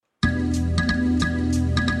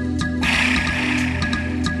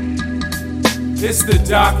It's the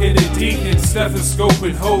doc and the deacon, stethoscope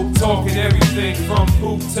and hope, talking everything from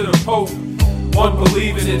poop to the pope. One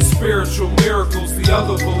believing in spiritual miracles, the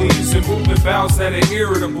other believes in moving bowels that are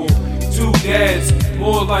irritable. Two dads,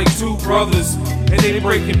 more like two brothers, and they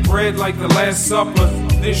breaking bread like the Last Supper.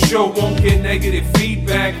 This show won't get negative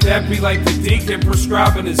feedback. That be like the deacon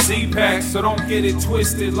prescribing a Z-Pack. So don't get it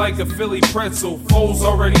twisted like a Philly pretzel. Foles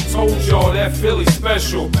already told y'all that Philly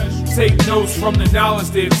special. Take notes from the knowledge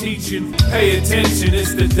they're teaching. Pay attention,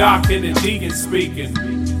 it's the doc and the deacon speaking.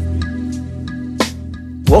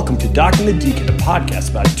 Welcome to Doc and the Deacon, a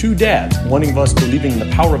podcast about two dads, one of us believing in the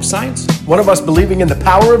power of science, one of us believing in the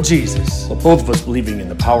power of Jesus, but both of us believing in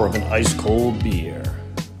the power of an ice-cold beer.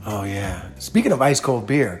 Oh, yeah. Speaking of ice-cold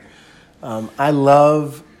beer, I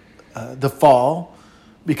love the fall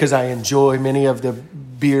because I enjoy many of the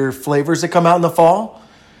beer flavors that come out in the fall.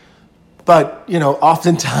 But, you know,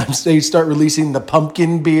 oftentimes they start releasing the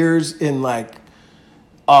pumpkin beers in, like,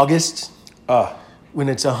 August when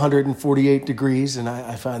it's 148 degrees, and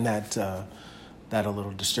I find that a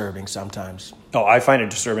little disturbing sometimes. Oh, I find it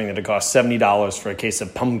disturbing that it costs $70 for a case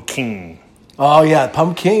of pumpkin. Oh, yeah,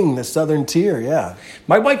 pumpkin, the southern tier, yeah.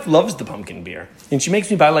 My wife loves the pumpkin beer, and she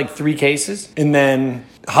makes me buy like 3 cases, and then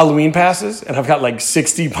Halloween passes, and I've got like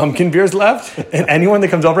 60 pumpkin beers left, and anyone that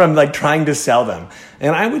comes over, I'm like trying to sell them.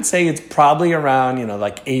 And I would say it's probably around,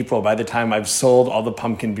 like April by the time I've sold all the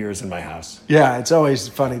pumpkin beers in my house. Yeah, it's always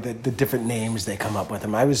funny the different names they come up with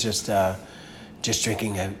them. I was just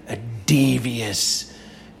drinking a devious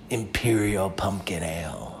Imperial Pumpkin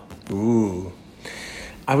Ale. Ooh.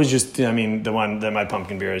 My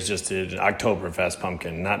pumpkin beer is just an Oktoberfest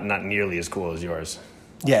pumpkin, not nearly as cool as yours.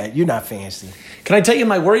 Yeah, you're not fancy. Can I tell you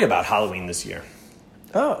my worry about Halloween this year?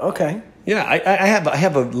 Oh, okay. Yeah, I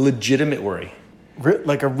have a legitimate worry.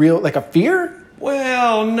 Like a fear?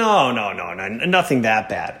 Well, no, nothing that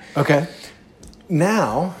bad. Okay.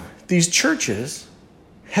 Now, these churches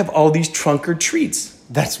have all these trunk or treats.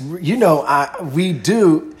 We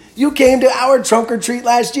do. You came to our trunk or treat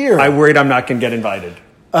last year. I worried I'm not going to get invited.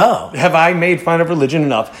 Oh. Have I made fun of religion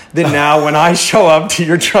enough that now when I show up to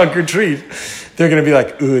your trunk or treat, they're going to be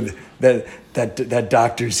like, ooh, that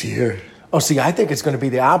doctor's here. Oh, see, I think it's going to be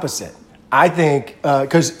the opposite. I think,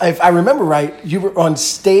 because if I remember right, you were on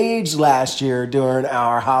stage last year during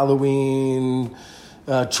our Halloween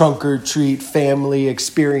trunk or treat family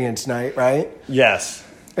experience night, right? Yes.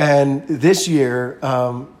 And this year,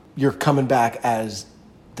 you're coming back as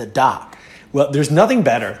the doc. Well, there's nothing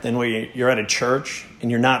better than when you're at a church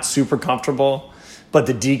and you're not super comfortable, but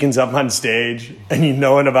the deacon's up on stage and you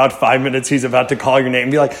know in about 5 minutes he's about to call your name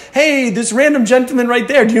and be like, hey, this random gentleman right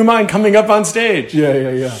there, do you mind coming up on stage?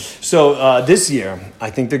 Yeah. So this year, I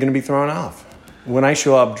think they're going to be thrown off when I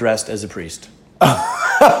show up dressed as a priest.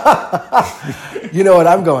 You know what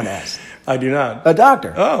I'm going as? I do not. A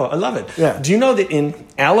doctor. Oh, I love it. Yeah. Do you know that in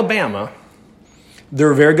Alabama,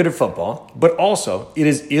 they're very good at football, but also it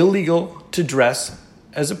is illegal to dress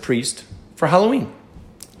as a priest for Halloween?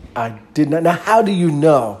 I did not. Now, how do you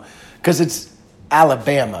know? Because it's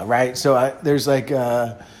Alabama, right? So there's like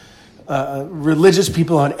religious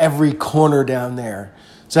people on every corner down there.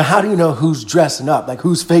 So how do you know who's dressing up? Like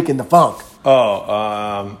who's faking the funk?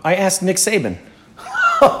 I asked Nick Saban.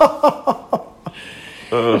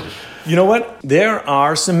 You know what? There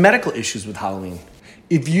are some medical issues with Halloween.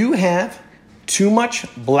 If you have too much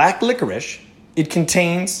black licorice, it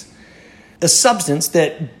contains a substance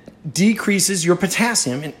that decreases your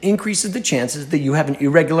potassium and increases the chances that you have an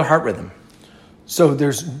irregular heart rhythm. So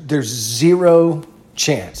there's zero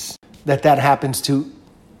chance that happens to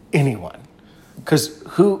anyone. Because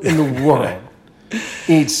who in the world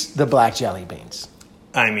eats the black jelly beans?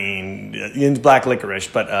 I mean, it's black licorice,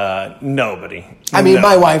 but nobody. I mean,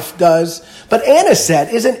 my wife does. But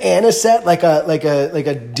anisette, isn't anisette like a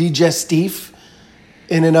digestif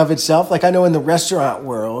in and of itself? Like I know in the restaurant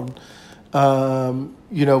world,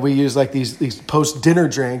 we use like these post-dinner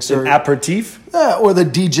drinks or aperitif, or the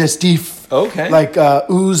digestif. Okay, like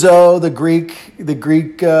ouzo, the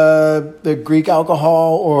Greek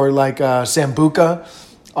alcohol, or like sambuca,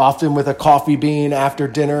 often with a coffee bean after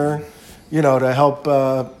dinner. To help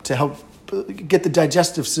get the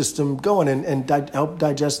digestive system going and help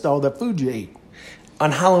digest all the food you ate.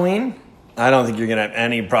 On Halloween, I don't think you're going to have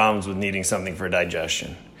any problems with needing something for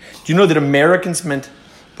digestion. Do you know that Americans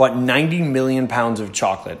bought 90 million pounds of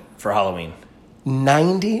chocolate for Halloween?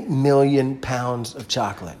 90 million pounds of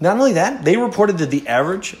chocolate. Not only that, they reported that the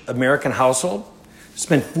average American household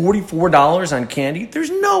spent $44 on candy. There's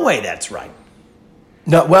no way that's right.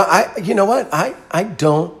 No, well, you know what? I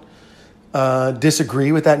don't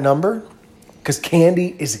disagree with that number because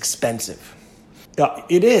candy is expensive.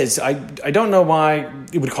 It is. I don't know why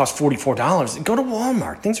it would cost $44. Go to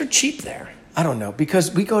Walmart. Things are cheap there. I don't know,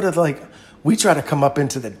 because we go to we try to come up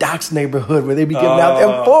into the Docks neighborhood where they be giving out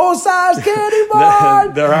them full-size candy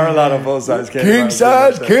bars. There are a lot of full-size candy bars.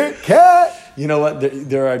 King-size Kit Kat. You know what?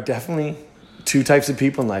 There are definitely two types of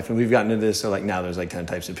people in life, and we've gotten into this, so now there's 10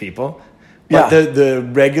 types of people. But Yeah. the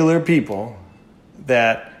regular people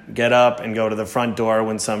that get up and go to the front door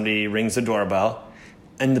when somebody rings the doorbell,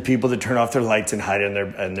 and the people that turn off their lights and hide in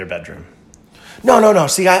their bedroom. No.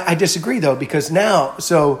 See, I disagree, though, because now,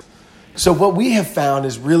 so what we have found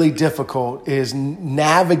is really difficult is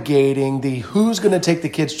navigating the who's going to take the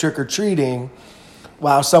kids trick-or-treating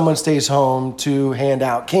while someone stays home to hand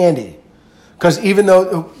out candy. Because even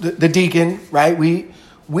though the deacon, right,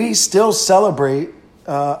 we still celebrate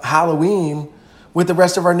Halloween with the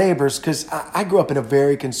rest of our neighbors, because I grew up in a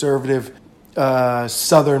very conservative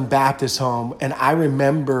Southern Baptist home, and I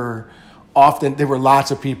remember often there were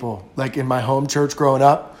lots of people, like in my home church growing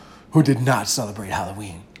up, who did not celebrate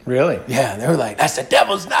Halloween. Really? Yeah, they were like, that's the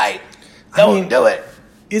devil's night. Don't do it.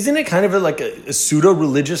 Isn't it kind of a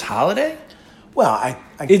pseudo-religious holiday? Well,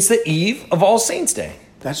 It's the eve of All Saints' Day.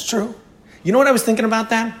 that's true. You know what I was thinking about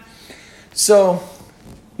that? So,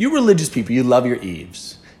 you religious people, you love your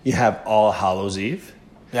eves. You have All Hallows Eve.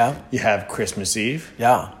 Yeah. You have Christmas Eve.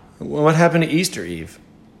 Yeah. Well, what happened to Easter Eve?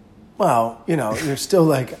 Well, you're still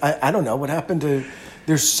like, I don't know what happened to,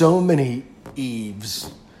 there's so many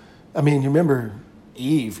Eves. I mean, you remember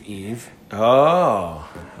Eve. Oh,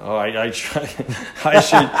 I try. I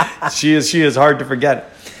should. She is hard to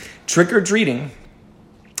forget. Trick or treating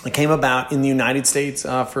came about in the United States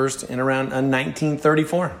first in around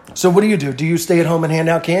 1934. So what do? Do you stay at home and hand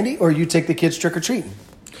out candy, or you take the kids trick-or-treating?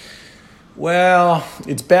 Well,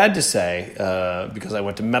 it's bad to say because I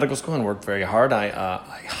went to medical school and worked very hard. I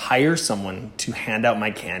hire someone to hand out my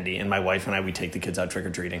candy, and my wife and we take the kids out trick or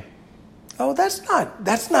treating. Oh, that's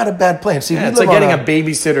not a bad plan. See, Yeah, we it's live like on getting a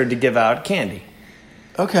babysitter to give out candy.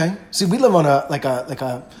 Okay. See, we live on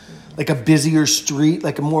a busier street,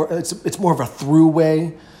 it's more of a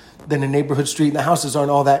throughway than a neighborhood street, and the houses aren't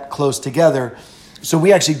all that close together. So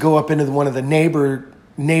we actually go up into one of the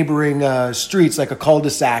neighboring streets, like a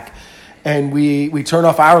cul-de-sac, and we turn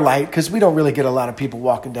off our light because we don't really get a lot of people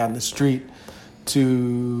walking down the street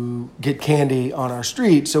to get candy on our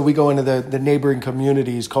street. So we go into the neighboring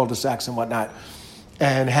communities, cul-de-sacs and whatnot,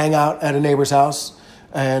 and hang out at a neighbor's house.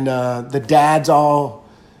 And the dads all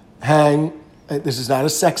hang. This is not a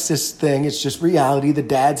sexist thing. It's just reality. The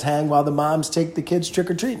dads hang while the moms take the kids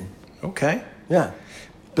trick-or-treating. Okay. Yeah.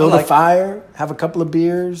 Build a fire, have a couple of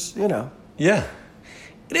beers, Yeah.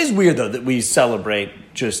 It is weird, though, that we celebrate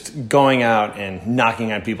just going out and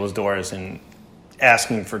knocking on people's doors and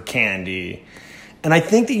asking for candy. And I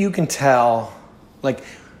think that you can tell,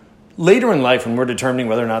 later in life when we're determining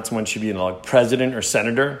whether or not someone should be president or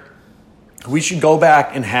senator, we should go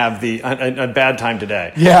back and have a bad time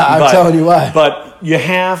today. Yeah, I'm telling you why. But you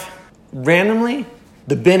have, randomly,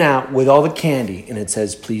 the bin out with all the candy, and it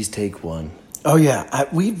says, please take one. Oh, yeah.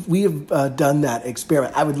 We have done that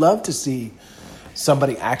experiment. I would love to see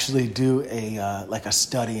somebody actually do a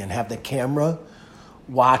study and have the camera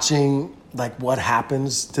watching what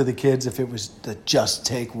happens to the kids if it was the just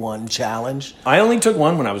take one challenge. I only took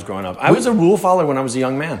one when I was growing up. I was a rule follower when I was a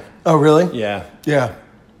young man. Oh, really? Yeah. Yeah.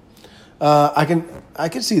 I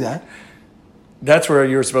can see that. That's where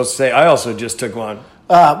you were supposed to say, I also just took one.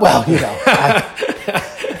 Well,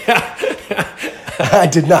 I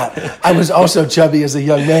did not. I was also chubby as a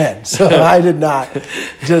young man, so I did not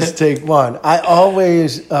just take one. I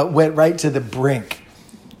always went right to the brink.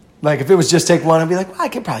 If it was just take one, I'd be like, well, I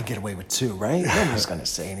could probably get away with two, right? Nobody's going to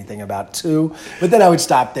say anything about two. But then I would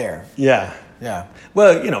stop there. Yeah. Yeah.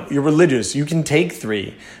 Well, you're religious. You can take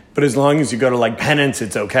 3, but as long as you go to penance,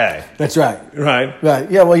 it's okay. That's right. Right?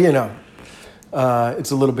 Right. Yeah, well,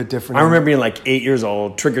 it's a little bit different. I remember being 8 years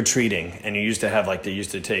old, trick-or-treating, and you used to have, they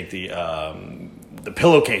used to take the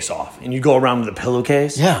pillowcase off, and you go around with the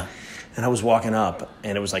pillowcase. Yeah. And I was walking up,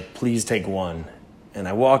 and it was please take one. And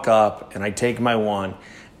I walk up, and I take my one,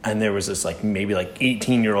 and there was this maybe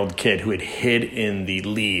 18-year-old kid who had hid in the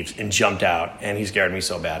leaves and jumped out, and he scared me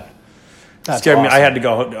so bad. That's scared me. awesome. I had to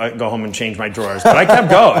go home and change my drawers, but I kept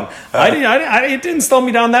going. It didn't slow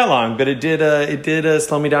me down that long, but it did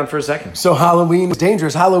slow me down for a second. So Halloween is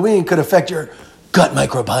dangerous. Halloween could affect your gut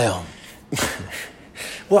microbiome.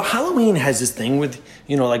 Well, Halloween has this thing with,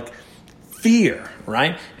 fear,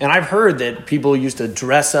 right? And I've heard that people used to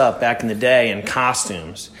dress up back in the day in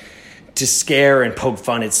costumes to scare and poke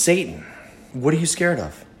fun at Satan. What are you scared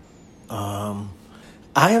of?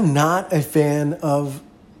 I am not a fan of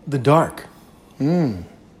the dark.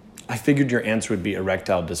 I I figured your answer would be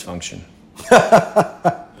erectile dysfunction.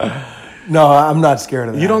 No, I'm not scared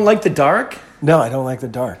of that. You don't like the dark? No, I don't like the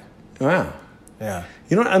dark. Wow. Yeah.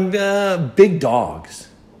 You know, I'm big dogs.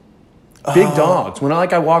 Big dogs. When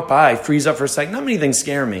I walk by, I freeze up for a second. Not many things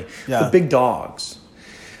scare me, but big dogs.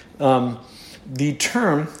 The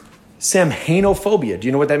term Samhainophobia. Do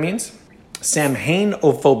you know what that means?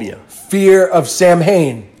 Samhainophobia. Fear of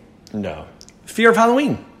Samhain. No. Fear of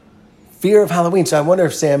Halloween. Fear of Halloween. So I wonder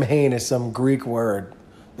if Samhain is some Greek word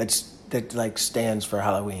that stands for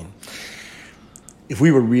Halloween. If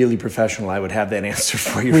we were really professional, I would have that answer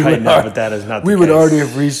for you right now, but that is not the case. We would already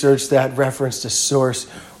have researched that, reference to source.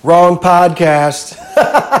 Wrong podcast.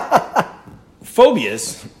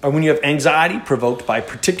 Phobias are when you have anxiety provoked by a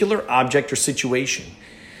particular object or situation.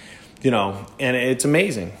 You know, and it's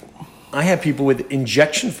amazing. I have people with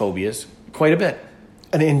injection phobias quite a bit.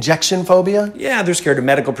 An injection phobia? Yeah, they're scared of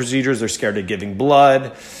medical procedures. They're scared of giving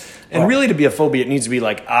blood. And really, to be a phobia, it needs to be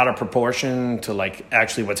like out of proportion to like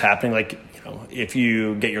actually what's happening. Like, you know, if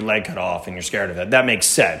you get your leg cut off and you're scared of that makes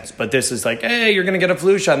sense. But this is like, hey, you're going to get a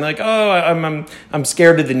flu shot. And they're like, oh, I'm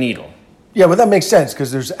scared of the needle. Yeah, well, that makes sense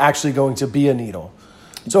because there's actually going to be a needle.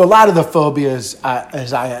 So a lot of the phobias, are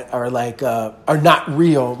not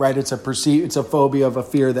real, right? It's a phobia of a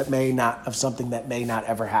fear of something that may not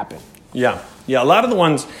ever happen. Yeah. A lot of the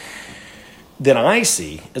ones that I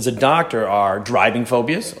see as a doctor are driving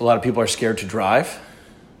phobias. A lot of people are scared to drive.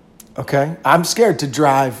 Okay, I'm scared to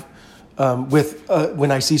drive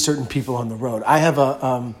when I see certain people on the road. I have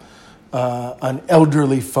an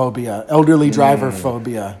elderly phobia, elderly driver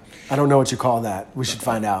phobia. I don't know what you call that. We should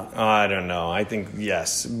find out. I don't know. I think,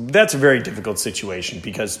 yes. That's a very difficult situation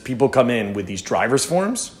because people come in with these driver's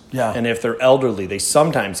forms. Yeah. And if they're elderly, they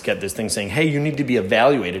sometimes get this thing saying, hey, you need to be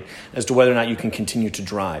evaluated as to whether or not you can continue to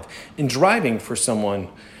drive. And driving for someone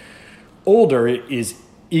older is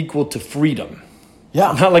equal to freedom.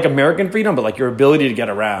 Yeah. Not like American freedom, but like your ability to get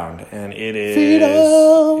around. And it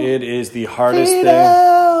is the hardest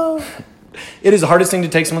thing. It is the hardest thing to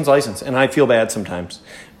take someone's license, and I feel bad sometimes,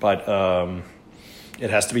 but it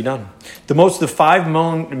has to be done. The 5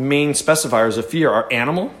 main specifiers of fear are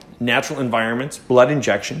animal, natural environments, blood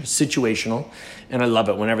injection, situational, and I love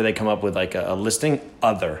it whenever they come up with like a listing,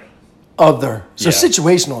 other. Other. So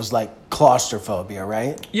situational is like claustrophobia,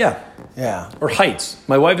 right? Yeah. Yeah. Or heights.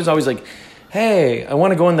 My wife is always like, hey, I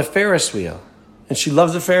want to go on the Ferris wheel. And she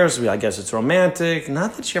loves the Ferris wheel. I guess it's romantic.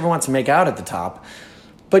 Not that she ever wants to make out at the top.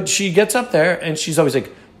 But she gets up there and she's always like,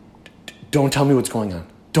 don't tell me what's going on.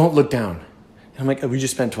 Don't look down. And I'm like, we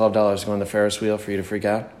just spent $12 to go on the Ferris wheel for you to freak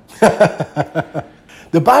out.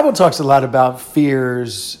 The Bible talks a lot about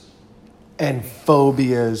fears and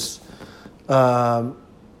phobias. Back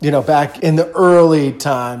in the early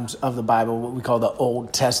times of the Bible, what we call the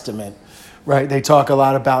Old Testament, right? They talk a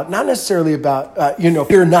lot about, not necessarily about,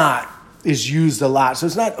 fear not is used a lot. So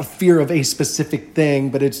it's not a fear of a specific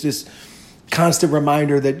thing, but it's just constant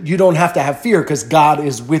reminder that you don't have to have fear because God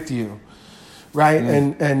is with you, right?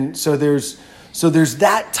 And so there's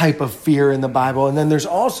that type of fear in the Bible. And then there's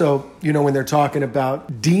also, when they're talking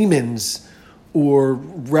about demons or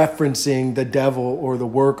referencing the devil or the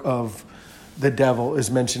work of the devil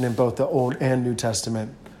is mentioned in both the Old and New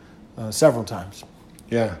Testament several times.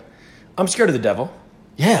 Yeah. I'm scared of the devil.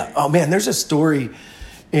 Yeah. Oh, man, there's a story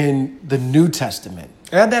in the New Testament.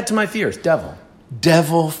 Add that to my fears, devil.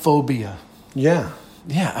 Devil phobia. Yeah.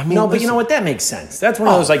 Yeah, I mean... No, but you know what? That makes sense. That's one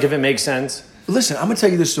of those, like, if it makes sense. Listen, I'm going to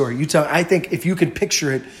tell you this story. I think if you could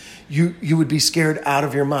picture it, you would be scared out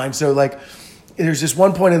of your mind. So, like, there's this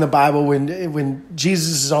one point in the Bible when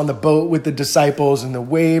Jesus is on the boat with the disciples and the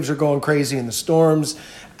waves are going crazy and the storm's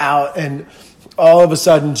out. And all of a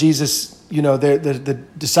sudden, Jesus, the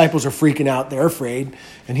disciples are freaking out. They're afraid.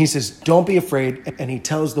 And he says, don't be afraid. And he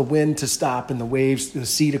tells the wind to stop and the waves, the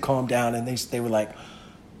sea to calm down. And they were like...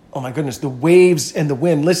 oh my goodness, the waves and the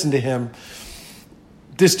wind listen to him.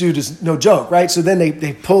 This dude is no joke, right? So then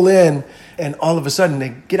they pull in and all of a sudden they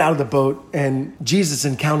get out of the boat and Jesus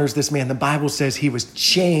encounters this man. The Bible says he was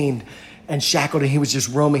chained and shackled and he was just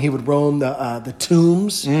roaming. He would roam the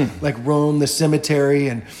tombs, like roam the cemetery,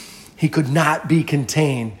 and he could not be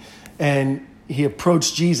contained. And he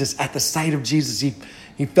approached Jesus. At the sight of Jesus,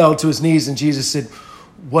 he fell to his knees and Jesus said,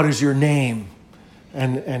 what is your name?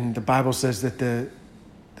 And the Bible says that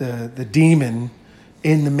the demon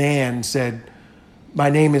in the man said, my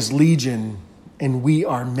name is Legion and we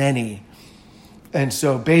are many. And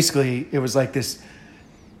so basically it was like this,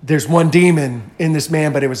 there's one demon in this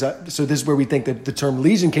man, but it was, so this is where we think that the term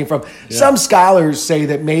Legion came from. Yeah. Some scholars say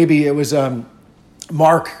that maybe it was,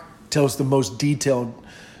 Mark tells the most detailed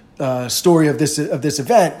story of this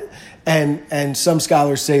event, and some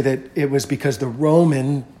scholars say that it was because the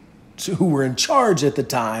Romans who were in charge at the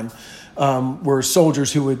time were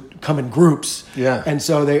soldiers who would come in groups. Yeah. And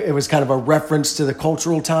so it was kind of a reference to the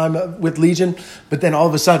cultural time with Legion. But then all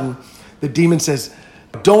of a sudden, the demon says,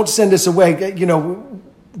 don't send us away. You know,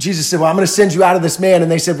 Jesus said, well, I'm going to send you out of this man.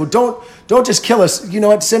 And they said, well, don't just kill us. You know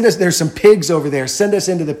what? Send us. There's some pigs over there. Send us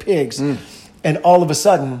into the pigs. And all of a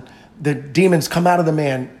sudden, the demons come out of the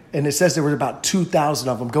man. And it says there were about 2,000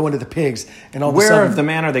 of them go into the pigs. And all of a sudden, where of the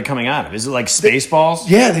man are they coming out of? Is it like Spaceballs?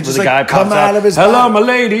 Yeah, they just the like guy come pops out of his hello, body. my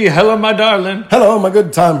lady. Hello, my darling. Hello, my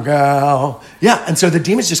good time gal. Yeah, and so the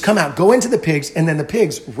demons just come out, go into the pigs, and then the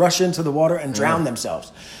pigs rush into the water and drown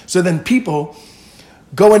themselves. So then people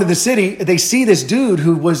go into the city. They see this dude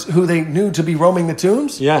who they knew to be roaming the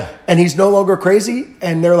tombs. Yeah. And he's no longer crazy.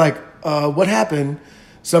 And they're like, what happened?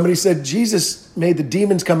 Somebody said Jesus made the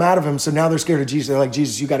demons come out of him, so now they're scared of Jesus. They're like,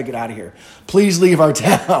 Jesus, you got to get out of here. Please leave our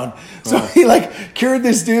town. So he like cured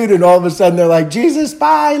this dude, and all of a sudden they're like, Jesus,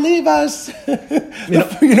 bye, leave us.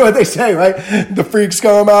 You know what they say, right? The freaks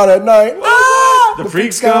come out at night. The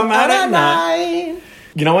freaks come out at night.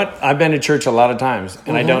 You know what? I've been to church a lot of times,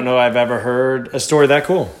 and I don't know I've ever heard a story that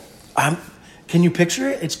cool. Can you picture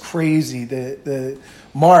it? It's crazy. The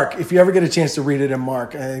Mark, if you ever get a chance to read it in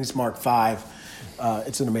Mark, I think it's Mark 5.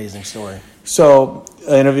 It's an amazing story. So,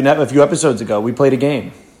 a few episodes ago, we played a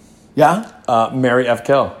game. Yeah? Mary F.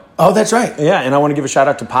 Kill. Oh, that's right. Yeah, and I want to give a shout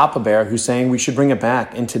out to Papa Bear, who's saying we should bring it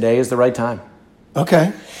back, and today is the right time.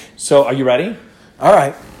 Okay. So, are you ready? All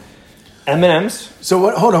right. M&M's.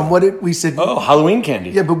 So, hold on. What did we said? Oh, Halloween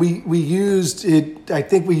candy. Yeah, but we used it. I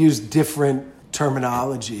think we used different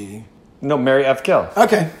terminology. No, Mary F. Kill.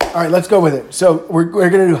 Okay. All right, let's go with it. So, we're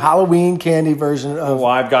going to do Halloween candy version of... Well,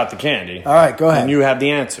 I've got the candy. All right, go ahead. And you have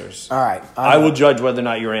the answers. All right. I will judge whether or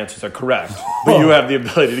not your answers are correct. But you have the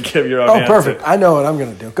ability to give your own answer. Oh, perfect. I know what I'm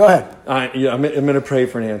going to do. Go ahead. I'm going to pray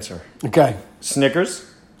for an answer. Okay. Snickers.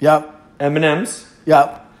 Yep. M&M's.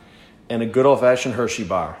 Yep. And a good old-fashioned Hershey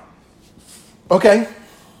bar. Okay.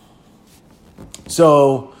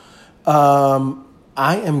 So, I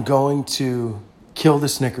am going to kill the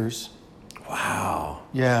Snickers. Wow.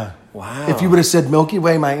 Yeah. Wow. If you would have said Milky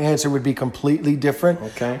Way, my answer would be completely different.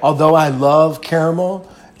 Okay. Although I love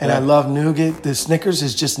caramel and I love nougat, the Snickers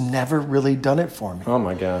has just never really done it for me. Oh,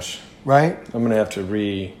 my gosh. Right? I'm going to have to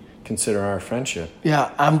reconsider our friendship.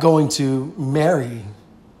 Yeah, I'm going to marry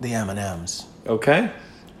the M&Ms. Okay.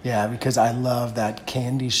 Yeah, because I love that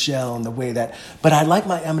candy shell and the way that... But I like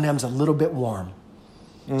my M&Ms a little bit warm.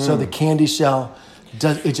 So the candy shell...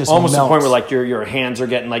 It just almost melts. the point where like your hands are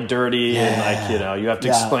getting like dirty and like you have to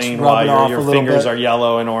explain it's why rubbing your off a fingers bit. are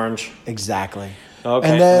yellow and orange. Exactly. Okay.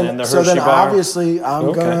 And then the so Hershey then bar. obviously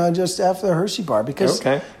I'm gonna just F the Hershey bar because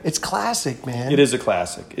it's classic, man. It is a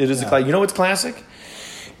classic. It is a classic. You know what's classic?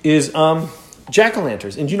 Is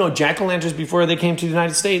jack-o'-lanterns. And you know jack-o'-lanterns before they came to the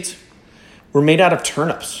United States were made out of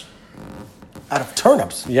turnips. Out of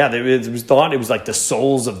turnips? Yeah, it was thought it was like the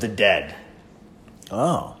souls of the dead.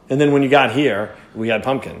 Oh. And then when you got here, we had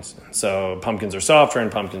pumpkins. So pumpkins are softer and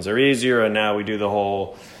pumpkins are easier, and now we do the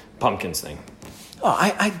whole pumpkins thing. Oh,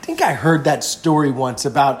 I think I heard that story once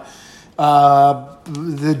about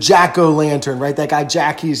the jack-o'-lantern, right? That guy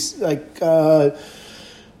Jack, he's like,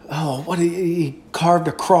 he carved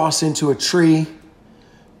a cross into a tree,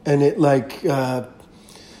 and it like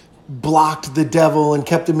blocked the devil and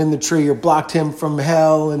kept him in the tree, or blocked him from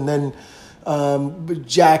hell, and then but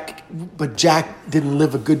Jack didn't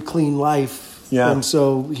live a good, clean life. Yeah. And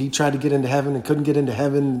so he tried to get into heaven and couldn't get into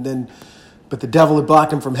heaven. And but the devil had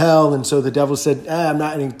blocked him from hell. And so the devil said, I'm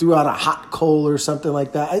not, and he threw out a hot coal or something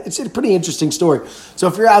like that. It's a pretty interesting story. So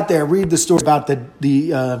if you're out there, read the story about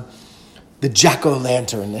the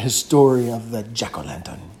jack-o'-lantern, his story of the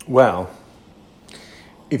jack-o'-lantern. Well,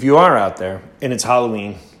 if you are out there and it's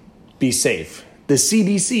Halloween, be safe. The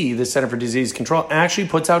CDC, the Center for Disease Control, actually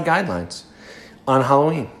puts out guidelines on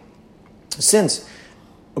Halloween. Since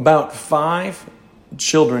about 5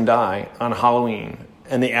 children die on Halloween,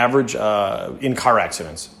 and the average in car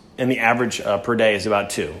accidents, and the average per day is about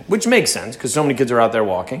 2, which makes sense because so many kids are out there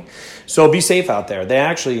walking. So be safe out there. They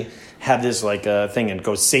actually have this like thing, and it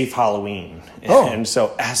goes Safe Halloween. And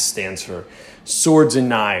so S stands for swords and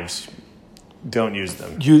knives. Don't use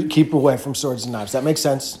them. You keep away from swords and knives. That makes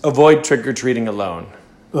sense. Avoid trick-or-treating alone.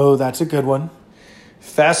 Oh, that's a good one.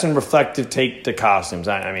 Fasten reflective tape to costumes.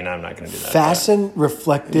 I mean, I'm not going to do that. Fasten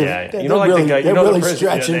reflective. Yeah, you know, like really, the guy. They're really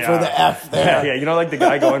stretching for the F there. Yeah, you know, like the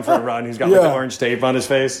guy going for a run who's got like the orange tape on his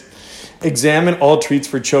face. Examine all treats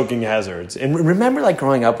for choking hazards. And remember, like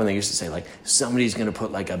growing up when they used to say, like, somebody's going to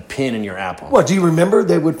put like a pin in your apple. What, do you remember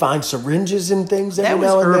they would find syringes and things every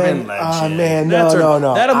now and then? That was urban legend. Oh, man,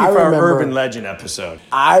 no. That'll be for our urban legend episode.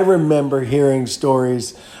 I remember hearing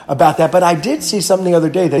stories about that, but I did see something the other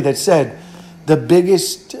day that said the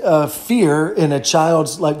biggest fear in a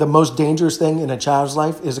child's life, the most dangerous thing in a child's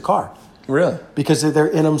life is a car. Really? Because they're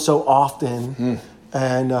in them so often,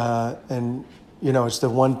 and you know, it's the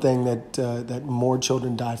one thing that more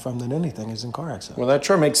children die from than anything is in car accidents. Well, that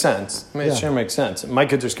sure makes sense. It sure makes sense. My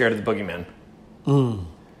kids are scared of the boogeyman.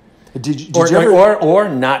 Did you ever, or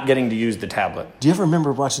not getting to use the tablet. Do you ever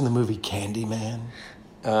remember watching the movie Candyman?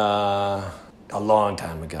 A long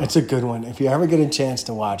time ago. It's a good one. If you ever get a chance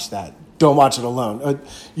to watch that, don't watch it alone.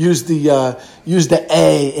 Use the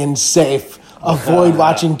A in safe. Avoid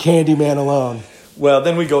watching Candyman alone. Well,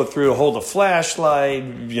 then we go through, hold a flashlight,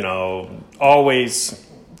 you know, always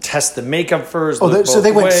test the makeup first. Oh, so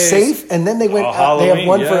they went safe, and then they went. They have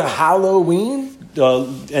one for Halloween.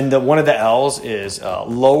 And one of the L's is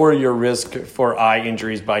lower your risk for eye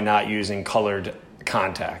injuries by not using colored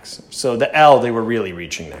contacts. So the L, they were really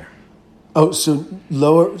reaching there. Oh, so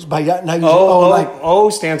lower by not using. O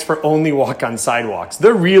stands for only walk on sidewalks.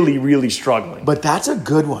 They're really, really struggling. But that's a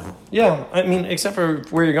good one. Yeah, I mean, except for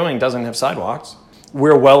where you're going doesn't have sidewalks.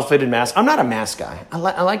 Wear well-fitted masks. I'm not a mask guy. I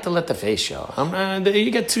like to let the face show. You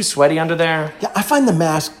get too sweaty under there. Yeah, I find the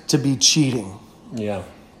mask to be cheating. Yeah.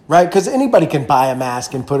 Right? Because anybody can buy a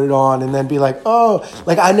mask and put it on and then be like, oh,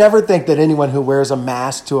 like I never think that anyone who wears a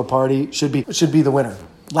mask to a party should be the winner.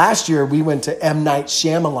 Last year, we went to M. Night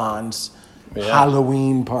Shyamalan's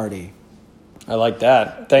Halloween party. I like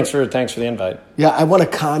that. Thanks for the invite. Yeah, I won a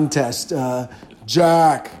contest.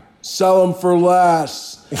 Jack, sell them for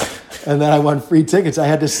less. And then I won free tickets. I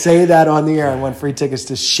had to say that on the air. I won free tickets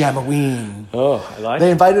to Shamaween. Oh, I like it. They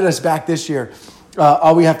invited us back this year.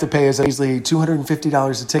 All we have to pay is easily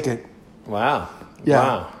 $250 a ticket. Wow. Yeah.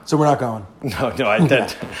 Wow. So we're not going. No, I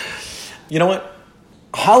did. You know what?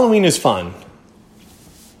 Halloween is fun.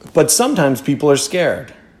 But sometimes people are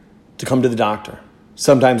scared to come to the doctor.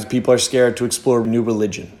 Sometimes people are scared to explore new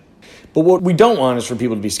religion. But what we don't want is for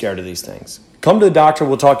people to be scared of these things. Come to the doctor,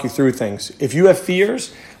 we'll talk you through things. If you have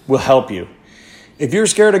fears, we'll help you. If you're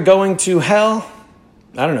scared of going to hell,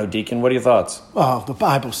 I don't know, Deacon, what are your thoughts? Oh, the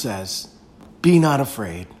Bible says, be not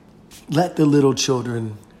afraid. Let the little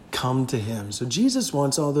children come to him. So Jesus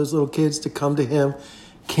wants all those little kids to come to him,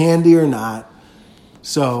 candy or not.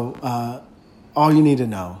 So all you need to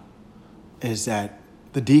know is that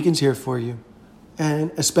the deacon's here for you.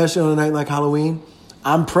 And especially on a night like Halloween,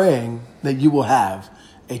 I'm praying that you will have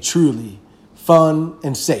a truly fun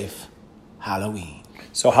and safe Halloween.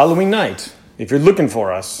 So Halloween night, if you're looking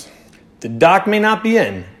for us, the doc may not be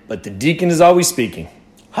in, but the deacon is always speaking.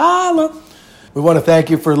 Holla! We want to thank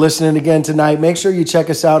you for listening again tonight. Make sure you check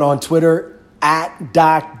us out on Twitter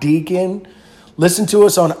 @DocDeacon. Listen to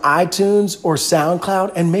us on iTunes or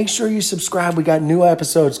SoundCloud, and make sure you subscribe. We got new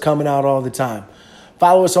episodes coming out all the time.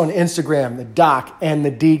 Follow us on Instagram, The Doc and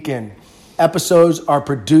the Deacon. Episodes are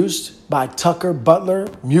produced by Tucker Butler.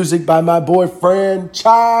 Music by my boyfriend,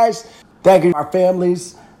 Chise. Thank you, our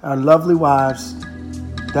families, our lovely wives.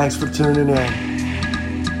 Thanks for tuning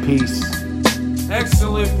in. Peace.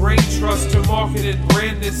 Excellent brain trust to market and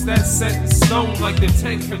brand this. That's set in stone like the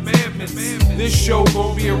 10 Commandments. This show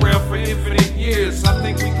gon' be around for infinite years. I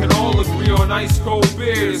think we can all agree on ice cold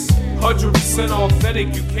beers. 100%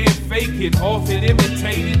 authentic, you can't fake it. Often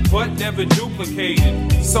imitated, but never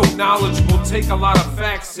duplicated. So knowledgeable, take a lot of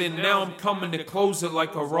facts in. Now I'm coming to close it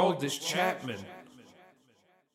like Aroldis Chapman.